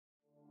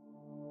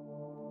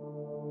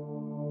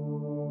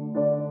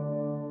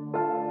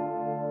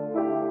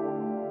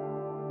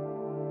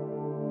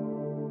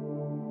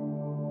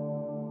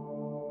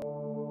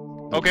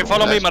Okay,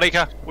 follow me,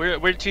 Marika.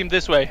 We're team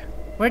this way.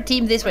 We're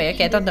team this way.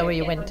 Okay, I don't know where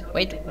you went.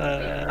 Wait.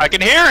 I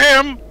can hear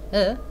him!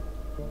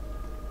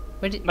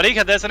 Where did...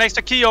 Marika, there's an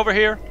extra key over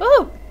here.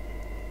 Oh!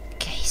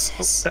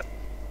 Cases.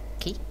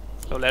 Key?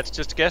 So let's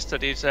just guess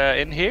that he's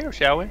in here,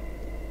 shall we?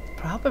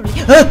 Probably.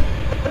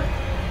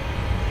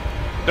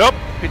 Nope,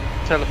 he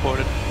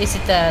teleported. Is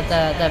it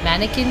the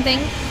mannequin thing?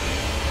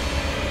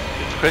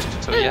 It's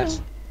Christian, so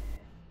yes.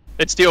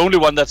 It's the only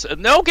one that's...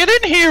 No, get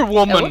in here,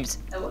 woman!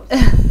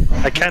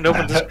 I can't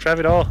open this trap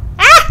at all.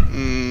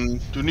 Do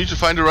you need to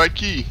find the right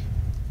key?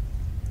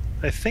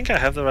 I think I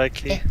have the right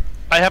key.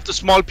 I have the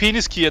small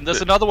penis key, and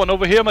there's another one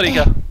over here,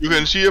 Marika. You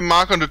can see a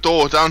mark on the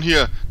door down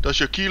here. Does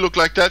your key look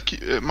like that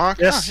key, mark?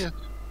 Yes. Ah, yeah.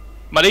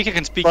 Marika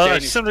can speak Well,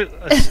 Danish. jeg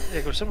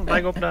kunne simpelthen bare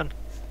ikke åbne den.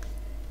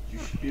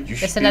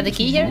 There's another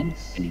key here?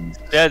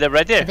 Yeah, they're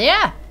right there.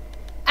 There!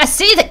 I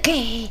see the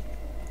key!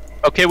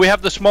 Okay, we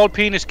have the small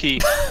penis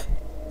key.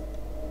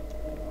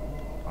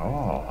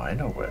 Oh, I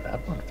know where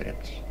that one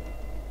fits.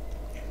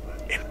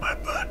 In my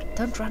butt.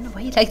 Don't run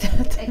away like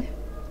that.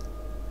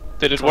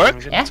 Did it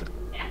work? Yeah.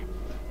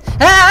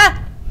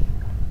 Ah!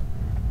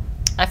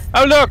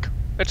 Oh look!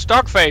 It's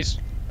Dogface.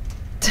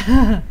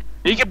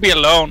 He can be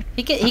alone.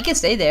 He can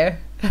stay there.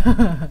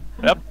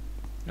 Yep.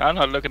 I'm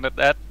not looking at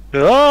that.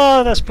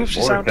 Oh, that's poopsie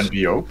Or it sounds. can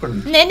be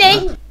open.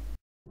 Nene!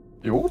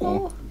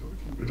 Oh,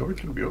 the door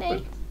can be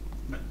open.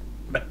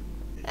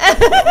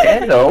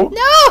 Hello.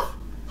 No!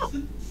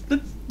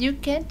 You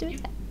can't do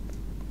that.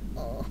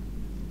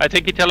 I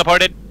think he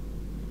teleported.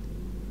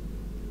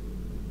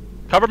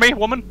 Cover me,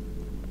 woman.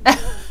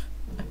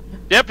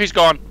 Yep, he's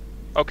gone.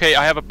 Okay,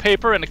 I have a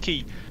paper and a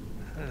key.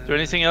 Is there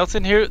anything else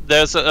in here?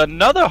 There's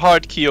another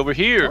hard key over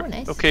here. Oh,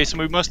 nice. Okay, so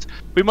we must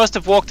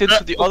have walked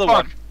into the other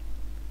one.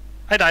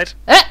 I died.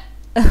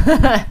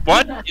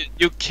 What?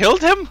 You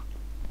killed him?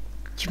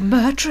 You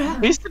murderer!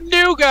 He's the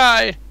new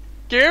guy.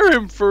 Scare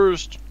him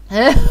first.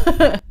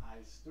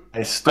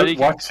 I stood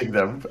watching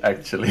them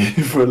actually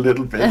for a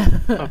little bit.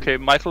 Okay,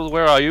 Michael,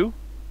 where are you?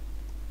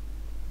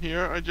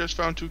 Here, I just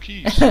found 2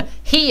 keys.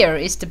 Here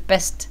is the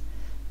best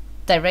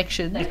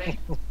direction.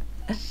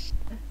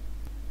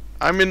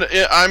 I'm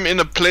in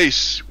a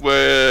place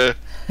where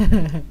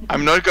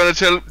I'm not gonna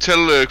tell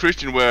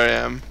Christian where I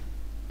am.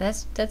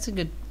 That's a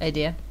good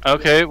idea.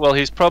 Okay, well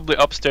he's probably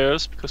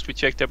upstairs because we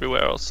checked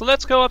everywhere else. So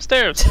let's go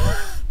upstairs.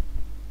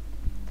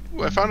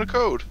 Ooh, I found a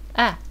code.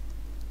 Ah.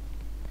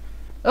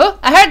 Oh,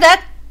 I heard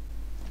that!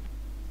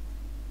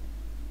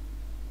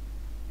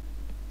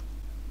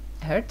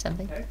 I heard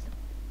something.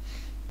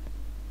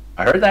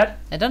 I heard that.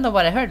 I don't know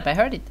what I heard, but I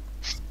heard it.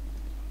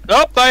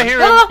 Nope, I hear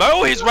him.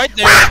 Oh, he's right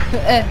there.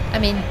 I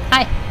mean,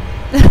 hi.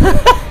 You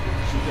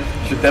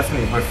should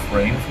definitely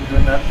refrain from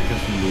doing that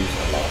because you lose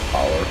a lot of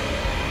power.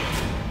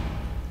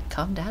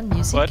 Calm down,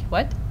 music. What?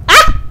 What?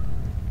 Ah!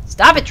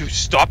 Stop it! Did you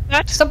stop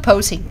that? Stop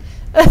posing.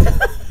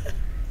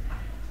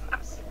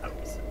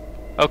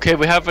 Okay,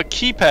 we have a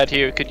keypad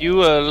here. Could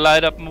you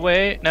light up my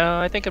way? No,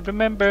 I think I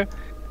remember.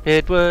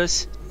 It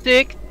was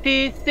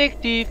 60,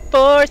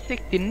 64,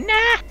 69.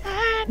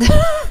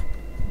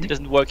 It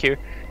doesn't work here.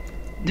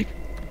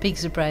 Big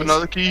surprise.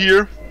 Another key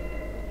here.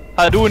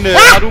 Har du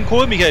en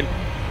kode, Michael?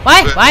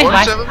 Why?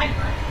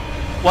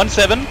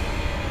 17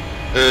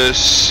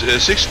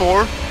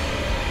 64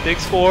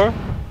 64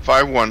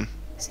 51.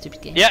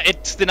 Stupid game. Yeah,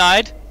 it's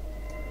denied.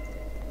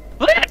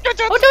 Oh,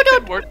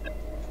 don't.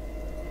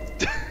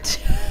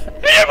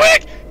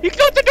 He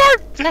closed the door!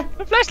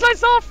 The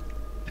flashlight's off!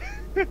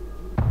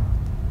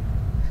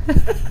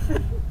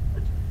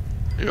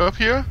 You up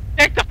here?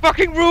 Check the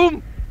fucking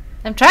room!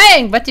 I'm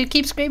trying, but you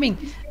keep screaming.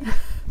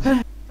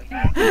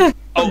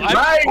 Oh,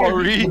 I'm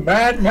sorry.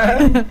 Bad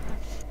man.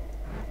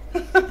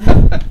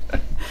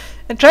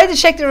 I'm trying to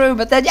check the room,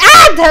 but then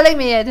telling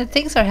me that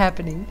things are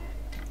happening.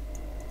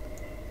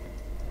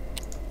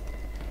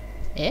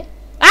 Eh?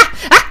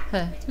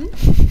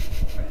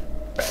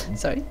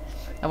 Sorry.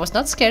 I was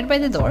not scared by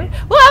the door.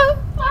 Whoa!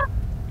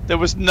 There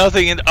was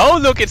nothing in. Oh,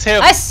 look, it's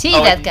him. I see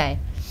that guy.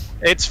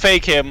 It's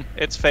fake him.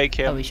 It's fake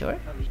him. Are we sure?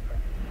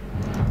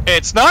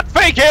 It's not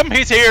fake him.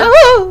 He's here.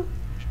 Oh!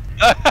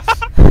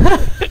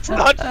 It's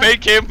not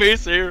fake him.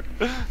 He's here.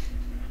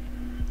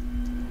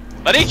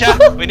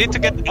 Marika, we need to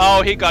get.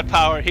 Oh, he got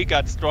power. He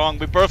got strong.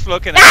 We both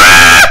looking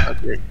at.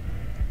 Okay.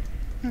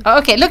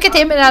 Okay, look at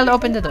him and I'll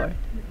open the door.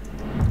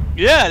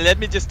 Yeah, let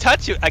me just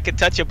touch you. I can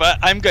touch your butt.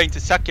 I'm going to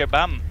suck your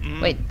bum.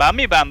 Wait.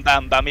 Bummy bum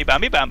bum bummy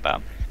bummy bum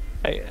bum.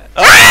 Hey,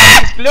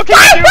 he's looking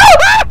at you.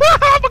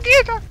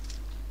 Marika.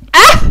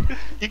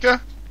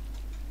 Ika?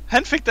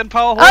 Han fik den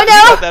power. Oh, no. He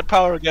got that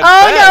power again.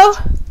 Oh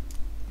fast.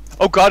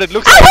 Oh god, it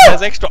looks like he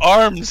has extra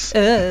arms.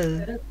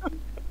 no!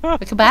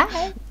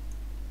 Goodbye.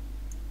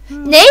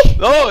 Nee?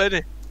 Oh,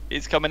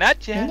 he's coming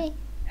at you. Nee.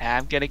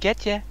 I'm gonna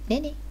get you.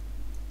 Nee.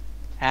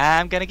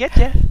 I'm gonna get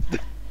you.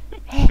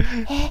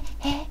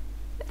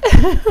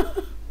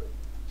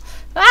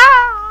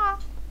 Ah!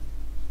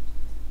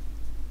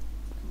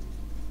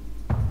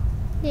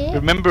 Nee.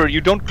 Remember,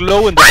 you don't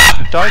glow in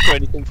the dark or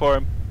anything for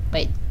him.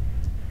 Wait.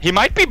 He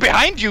might be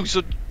behind you,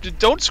 so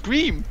don't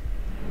scream.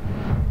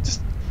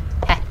 Just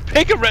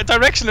pick a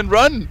direction and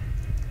run.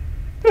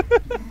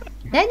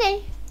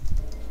 No.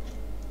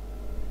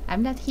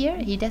 I'm not here.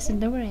 He doesn't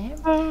know where I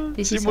am.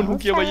 This is Simon, all hun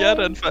giver mig fine.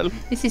 hjerteanfald.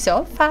 This is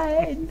all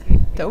fine.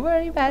 Don't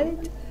worry about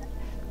it.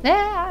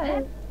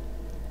 Ah.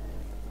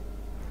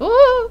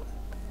 Ooh.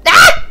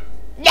 Ah!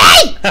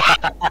 Nay!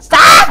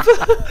 Stop!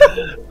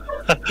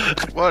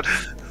 What?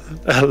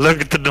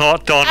 Look at the door.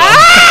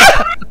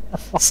 Ah!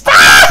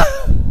 Stop!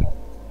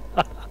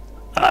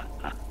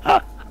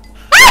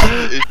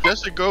 It's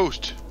just a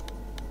ghost.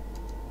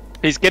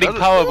 He's getting That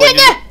is- power when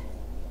you... Nigga!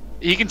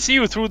 He can see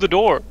you through the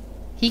door.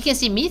 He can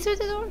see me through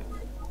the door?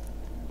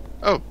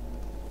 Oh,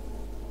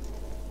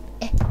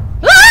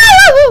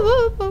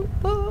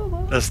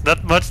 There's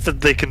not much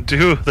that they can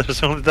do.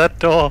 There's only that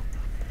door.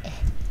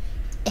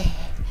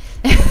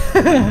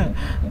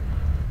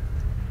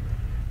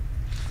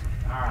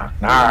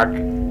 Knock.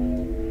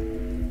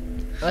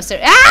 Was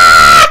there...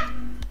 Ah!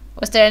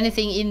 Was there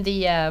anything in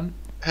the...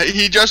 hey,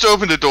 he just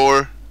opened the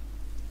door.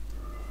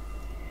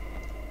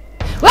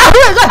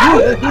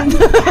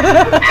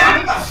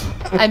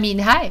 I mean,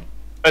 hi.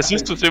 Hvad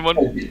synes du, Simon?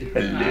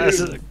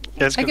 Altså,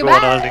 ganske Okay,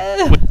 god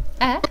underholdning.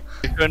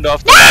 He turned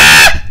off the...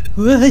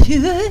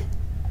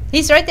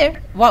 He's right there.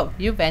 Wow,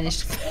 you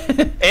vanished.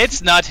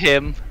 It's not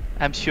him.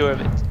 I'm sure of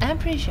it. I'm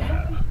pretty sure.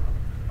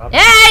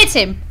 Yeah, it's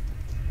him.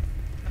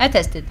 I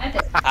tested.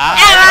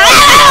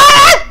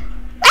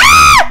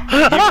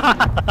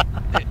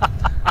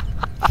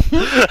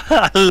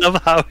 I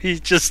love how he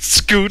just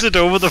scooted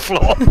over the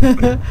floor.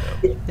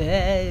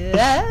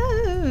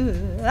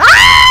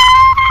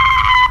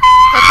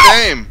 God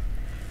damn!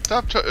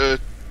 Stop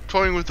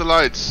toying with the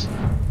lights.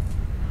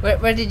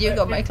 Where did you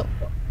go, Michael?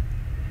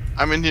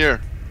 I'm in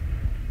here.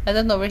 I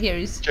don't know where here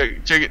is. Check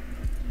it.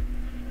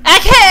 I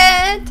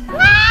can't!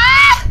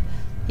 Ah!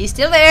 He's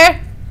still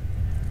there.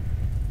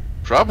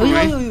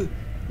 Probably.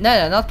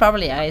 No, not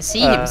probably. I see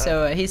him,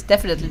 so he's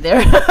definitely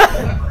there.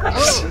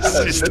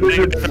 He's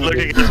standing there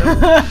looking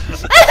at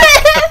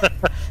him.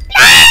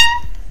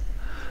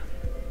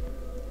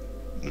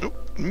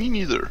 Nope, me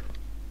neither.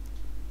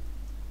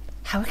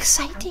 How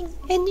exciting!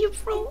 A new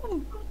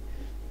room.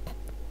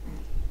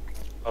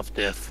 Of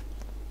death.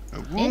 A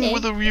room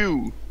with a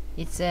view.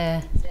 It's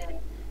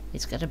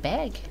got a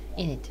bag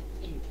in it.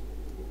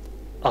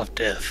 Of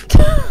death.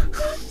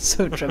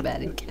 So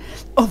dramatic.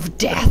 Of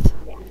death.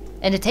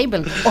 And a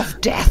table of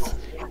death.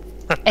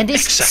 And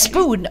this Exactly.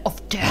 spoon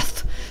of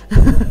death.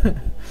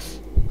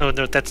 No,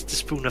 that's the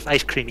spoon of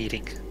ice cream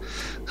eating.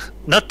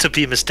 Not to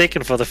be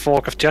mistaken for the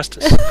fork of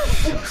justice.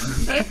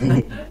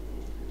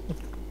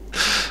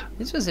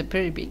 This was a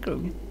pretty big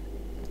room.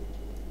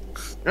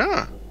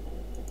 Yeah.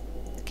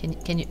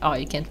 Can you? Oh,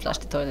 you can't flush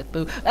the toilet.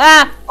 Boo!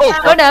 Ah! Oh,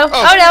 Oh no!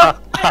 oh. Oh no!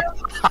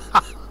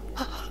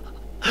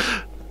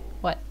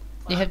 What?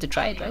 You have to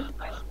try it, right?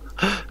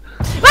 Ah!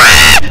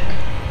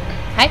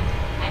 Hi.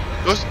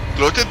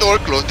 Close the door.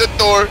 Close the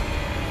door.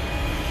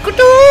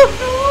 Kudu!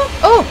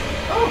 Oh!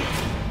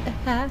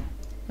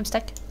 I'm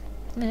stuck.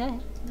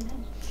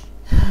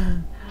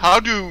 How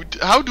do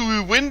we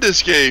win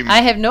this game?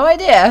 I have no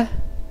idea.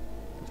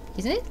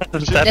 Isn't it?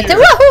 That- That's a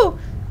woohoo!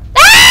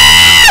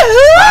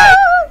 Ah!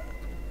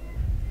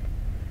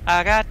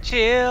 I got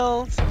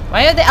chills.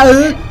 Why are they?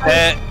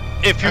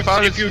 If you I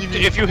found if a you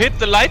TV. if you hit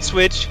the light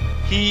switch,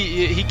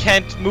 he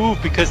can't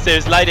move because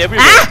there's light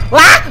everywhere. Ah!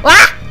 Wah!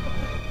 Wah!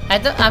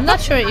 I'm not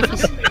sure if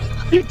he's.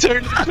 He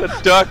turned into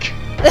a duck.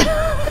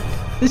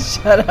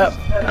 Shut up.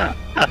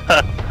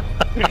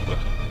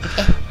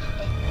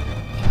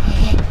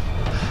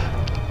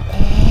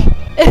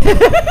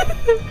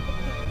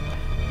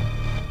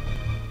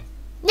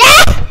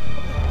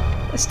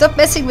 Yeah! Stop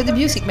messing with the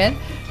music, man.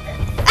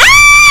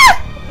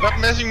 Ah! Stop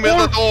messing with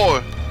the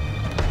door.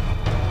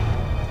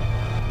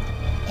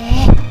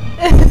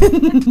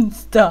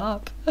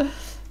 Stop.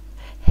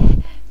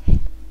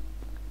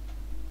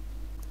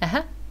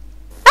 Uh-huh.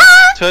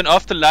 Turn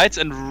off the lights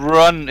and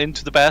run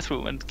into the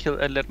bathroom and kill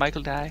and let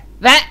Michael die.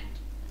 That.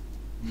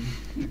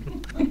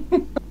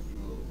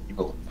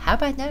 How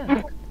about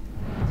now?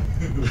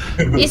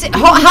 Is it?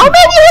 How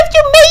many have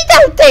you made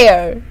out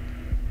there?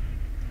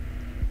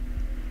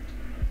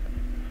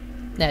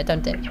 No,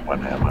 don't dare.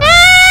 One am I?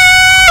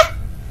 Ah!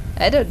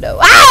 I don't know.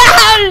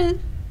 Ah!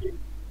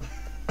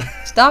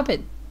 Stop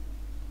it,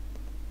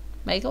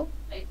 Michael.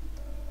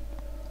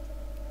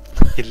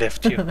 He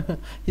left you.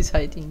 He's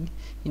hiding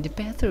in the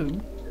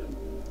bathroom.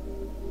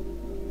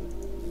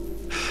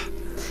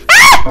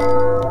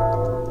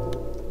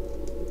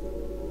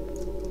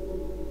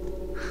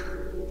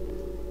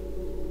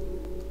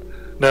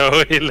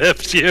 No, he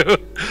left you.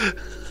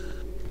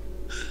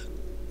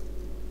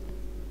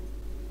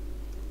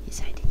 He's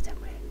hiding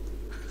somewhere.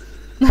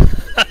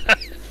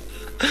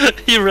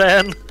 He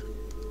ran.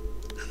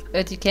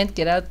 But you can't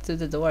get out to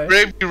the door.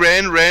 Bravely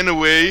ran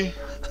away.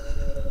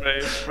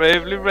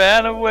 Bravely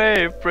ran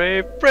away.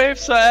 Brave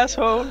so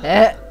asshole.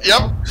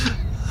 Yep.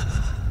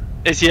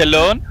 Is he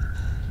alone?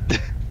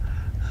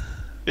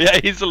 Yeah,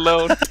 he's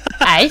alone.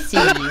 I see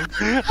you.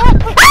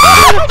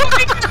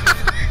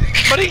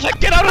 But he's like,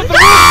 get out of the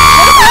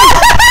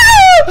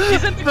room!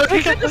 He's in the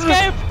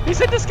escape!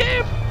 He's in the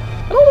escape!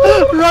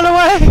 Run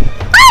away!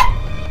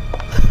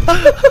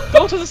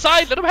 Go to the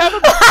side, let him have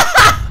him!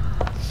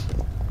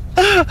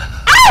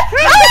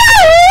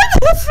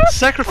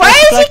 Sacrifice Why the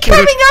is he black dude.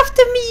 coming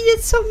after me?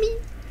 That's so mean.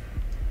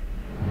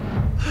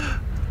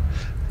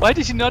 Why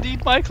did he not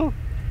eat Michael?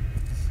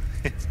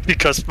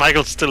 Because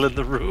Michael's still in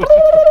the room.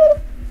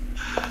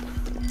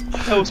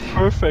 That was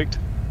perfect.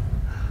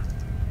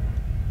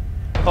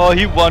 Oh,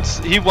 he wants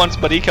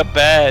Marika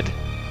bad.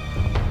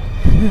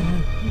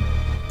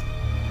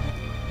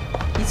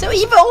 He's so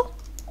evil.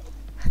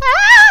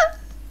 Ah!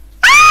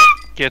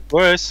 Get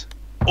worse.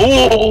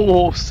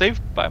 Oh,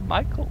 saved by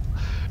Michael.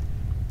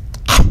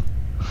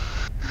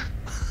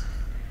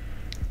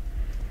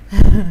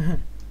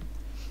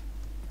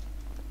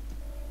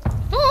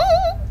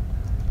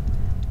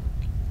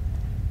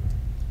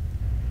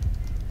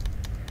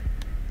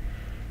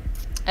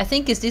 I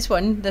think it's this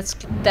one. That's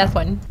that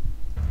one.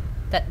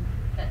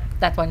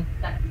 That one.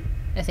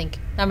 I think.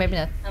 No, maybe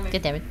not.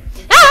 God damn it.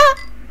 Ah!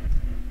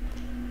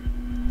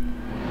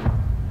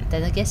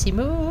 Then I guess he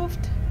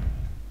moved.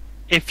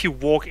 If you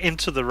walk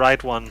into the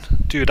right one,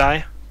 do you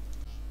die?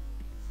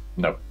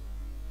 No.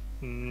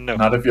 No.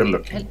 Not if you're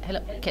looking. Hello.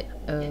 Okay.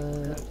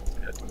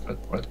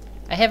 What?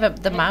 I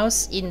have the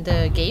mouse in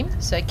the game,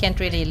 so I can't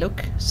really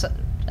look. So,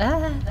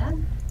 And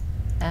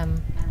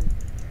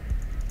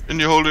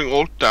you're holding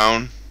Alt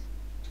down.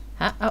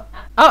 Huh?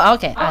 Oh,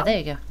 okay. Ah, there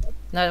you go.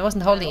 No, I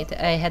wasn't holding it.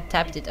 I had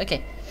tapped it.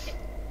 Okay.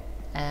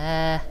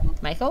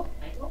 Michael?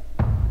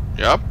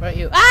 Yep. Where are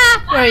you?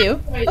 Ah! Where are you?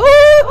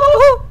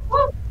 Ooh!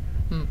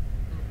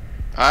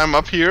 I'm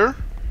up here.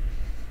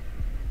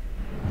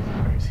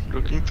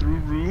 Looking through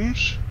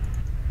rooms.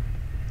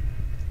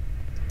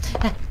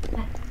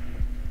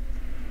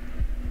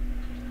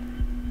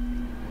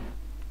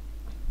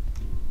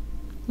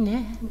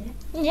 Yeah.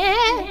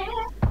 Yeah.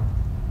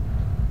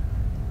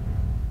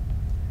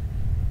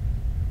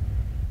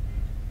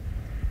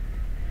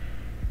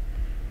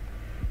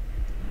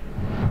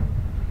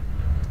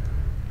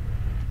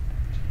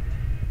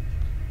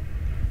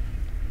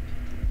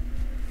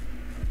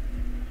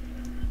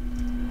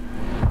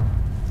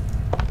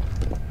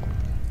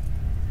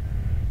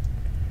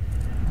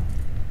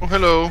 Oh,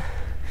 hello. Are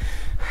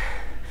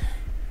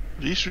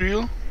these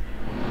real?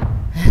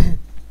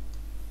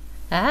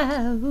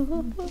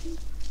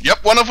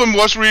 Yep, one of them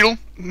was real.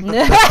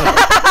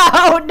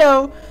 Oh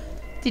no!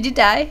 Did you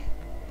die?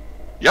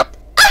 Yep.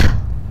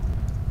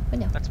 Oh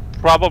no. That's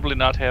probably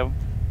not him.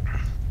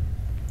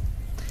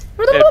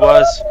 It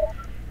was.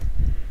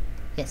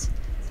 Yes.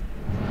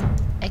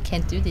 I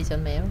can't do this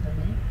on my own.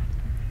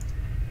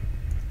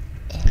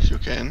 Yes, you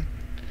can.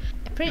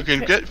 You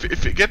can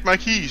get my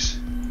keys.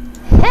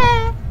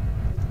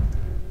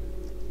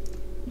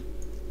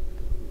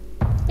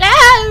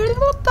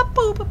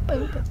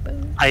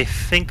 I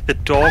think the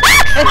dog.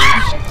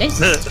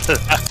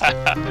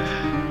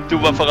 Du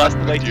var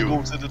forresten rigtig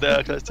god til det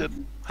der,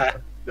 Christian.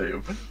 Det er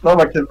jo... Når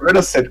man kan begynde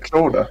at sætte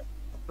kloner, så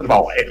er det bare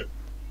overalt.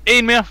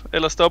 En mere,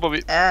 eller stopper vi?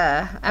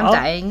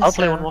 I'm dying. I'll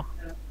play so one more.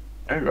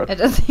 Det er godt. I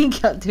don't think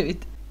I'll do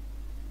it.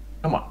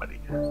 Come on,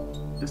 Marika.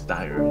 Just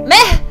die early.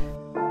 Meh!